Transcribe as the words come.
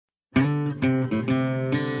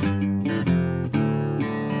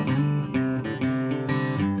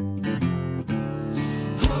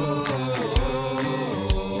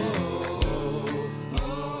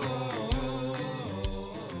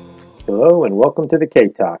and welcome to the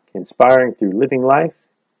K-Talk, inspiring through living life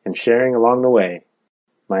and sharing along the way.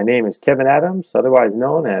 My name is Kevin Adams, otherwise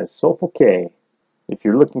known as Soulful K. If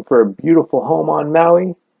you're looking for a beautiful home on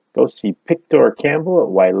Maui, go see Pictor Campbell at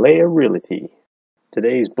Wailea Realty.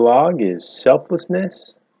 Today's blog is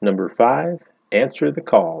Selflessness, number 5, Answer the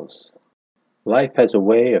Calls. Life has a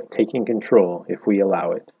way of taking control if we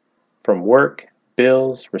allow it. From work,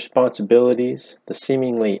 bills, responsibilities, the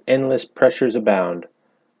seemingly endless pressures abound.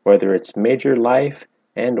 Whether it's major life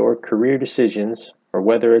and or career decisions, or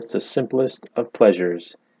whether it's the simplest of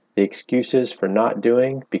pleasures, the excuses for not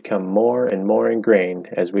doing become more and more ingrained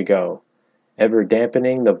as we go, ever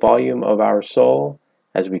dampening the volume of our soul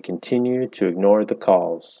as we continue to ignore the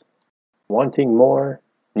calls. Wanting more,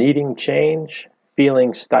 needing change,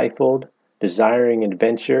 feeling stifled, desiring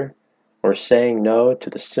adventure, or saying no to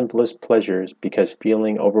the simplest pleasures because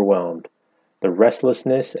feeling overwhelmed. The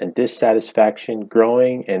restlessness and dissatisfaction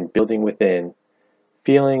growing and building within,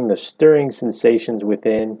 feeling the stirring sensations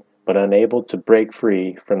within, but unable to break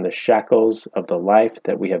free from the shackles of the life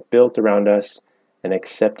that we have built around us, and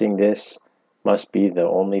accepting this must be the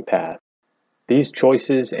only path. These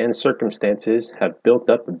choices and circumstances have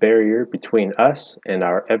built up a barrier between us and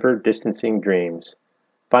our ever-distancing dreams,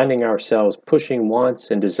 finding ourselves pushing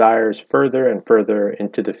wants and desires further and further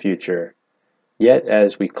into the future. Yet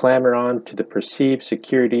as we clamber on to the perceived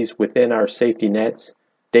securities within our safety nets,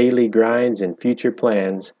 daily grinds and future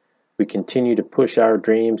plans, we continue to push our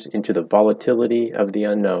dreams into the volatility of the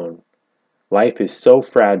unknown. Life is so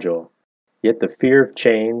fragile, yet the fear of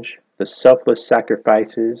change, the selfless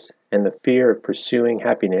sacrifices, and the fear of pursuing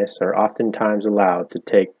happiness are oftentimes allowed to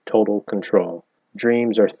take total control.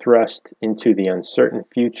 Dreams are thrust into the uncertain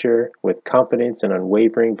future with confidence and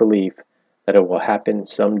unwavering belief that it will happen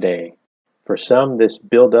someday. For some, this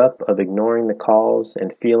build-up of ignoring the calls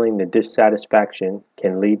and feeling the dissatisfaction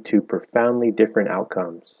can lead to profoundly different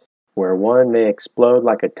outcomes, where one may explode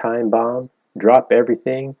like a time bomb, drop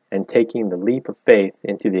everything, and taking the leap of faith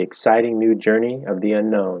into the exciting new journey of the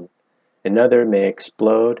unknown. Another may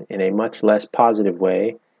explode in a much less positive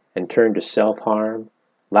way and turn to self-harm,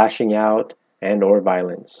 lashing out, and or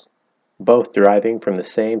violence, both deriving from the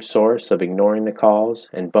same source of ignoring the calls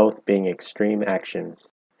and both being extreme actions.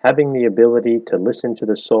 Having the ability to listen to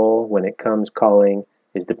the soul when it comes calling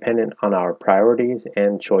is dependent on our priorities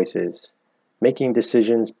and choices. Making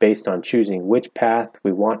decisions based on choosing which path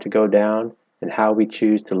we want to go down and how we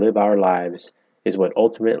choose to live our lives is what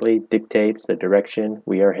ultimately dictates the direction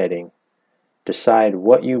we are heading. Decide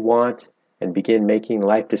what you want and begin making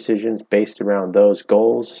life decisions based around those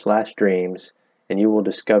goals/dreams, and you will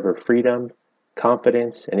discover freedom,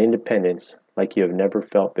 confidence, and independence like you have never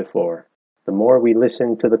felt before. The more we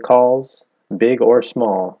listen to the calls, big or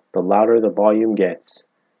small, the louder the volume gets,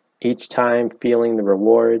 each time feeling the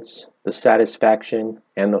rewards, the satisfaction,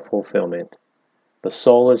 and the fulfillment. The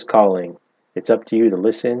soul is calling. It's up to you to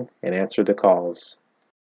listen and answer the calls.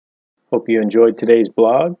 Hope you enjoyed today's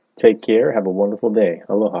blog. Take care. Have a wonderful day.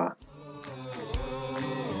 Aloha.